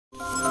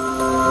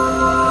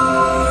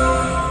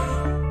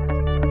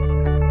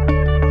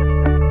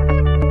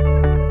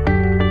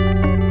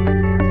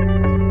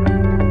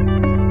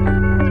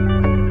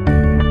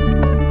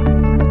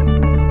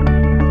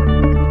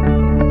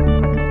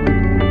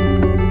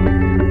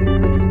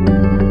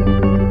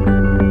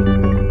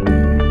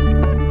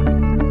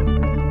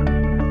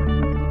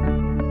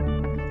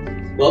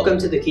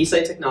to the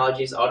Keysight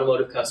Technologies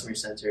Automotive Customer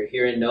Center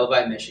here in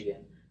Novi,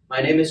 Michigan.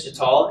 My name is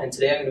Jatal, and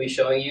today I'm going to be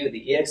showing you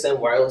the EXM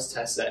wireless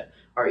test set,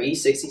 our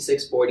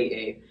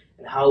E6640A,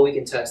 and how we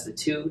can test the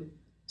two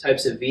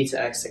types of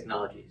V2X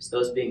technologies,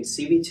 those being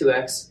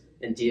C-V2X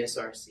and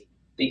DSRC.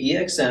 The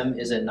EXM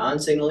is a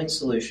non-signaling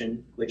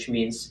solution, which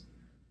means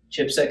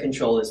chipset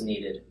control is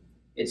needed.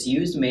 It's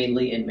used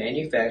mainly in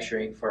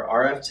manufacturing for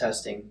RF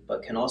testing,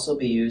 but can also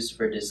be used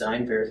for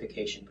design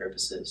verification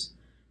purposes.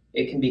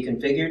 It can be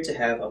configured to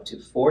have up to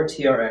 4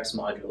 TRX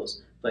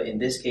modules, but in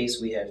this case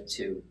we have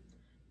 2.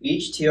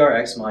 Each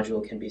TRX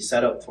module can be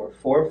set up for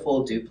 4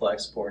 full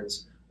duplex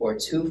ports, or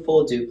 2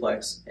 full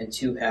duplex and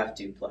 2 half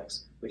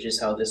duplex, which is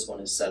how this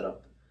one is set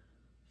up.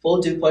 Full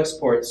duplex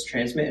ports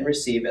transmit and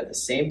receive at the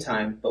same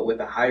time, but with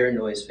a higher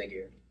noise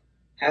figure.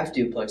 Half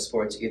duplex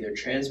ports either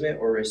transmit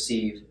or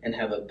receive and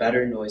have a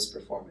better noise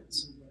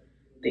performance.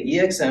 The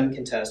EXM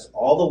can test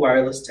all the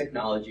wireless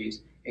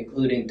technologies,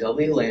 including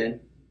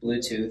WLAN,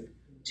 Bluetooth,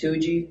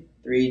 2G,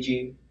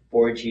 3G,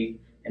 4G,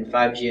 and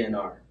 5G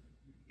NR.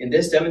 In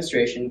this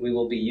demonstration, we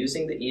will be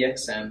using the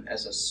EXM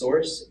as a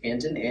source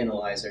and an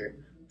analyzer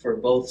for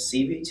both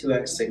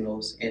C-V2X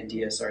signals and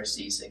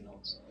DSRC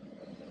signals.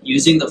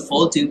 Using the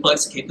full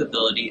duplex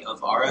capability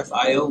of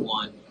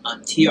RFIO1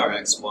 on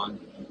TRX1,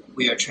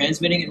 we are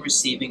transmitting and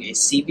receiving a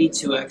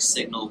C-V2X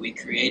signal we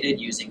created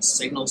using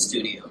Signal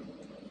Studio.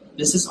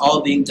 This is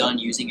all being done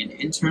using an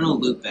internal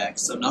loopback,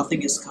 so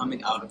nothing is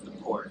coming out of the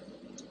port.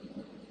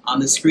 On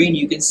the screen,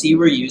 you can see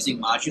we're using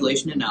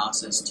modulation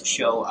analysis to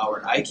show our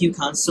IQ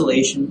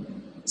constellation,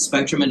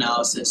 spectrum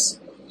analysis,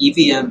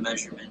 EVM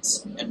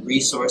measurements, and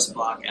resource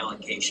block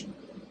allocation.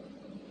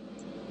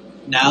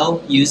 Now,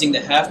 using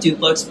the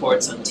half-duplex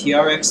ports on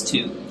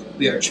TRX2,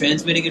 we are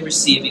transmitting and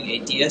receiving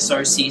a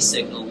DSRC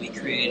signal we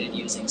created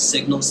using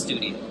Signal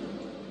Studio.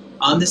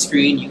 On the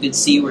screen, you can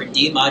see we're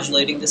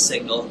demodulating the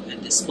signal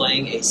and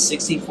displaying a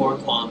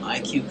 64-QAM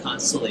IQ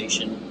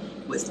constellation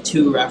with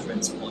 2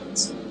 reference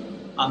points.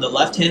 On the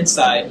left-hand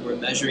side, we're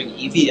measuring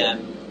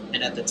EVM,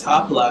 and at the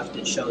top left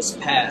it shows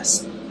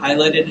pass,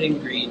 highlighted in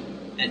green,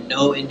 and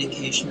no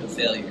indication of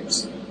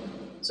failures.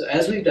 So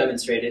as we've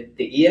demonstrated,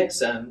 the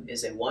EXM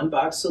is a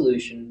one-box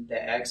solution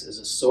that acts as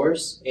a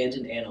source and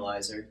an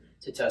analyzer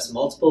to test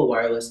multiple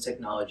wireless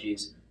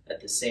technologies at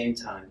the same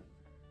time.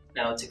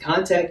 Now, to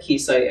contact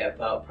Keysight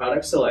about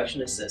product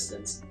selection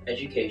assistance,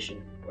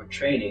 education, or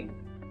training,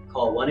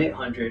 call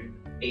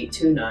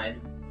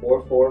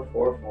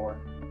 1-800-829-4444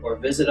 or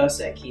visit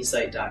us at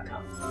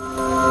keysight.com.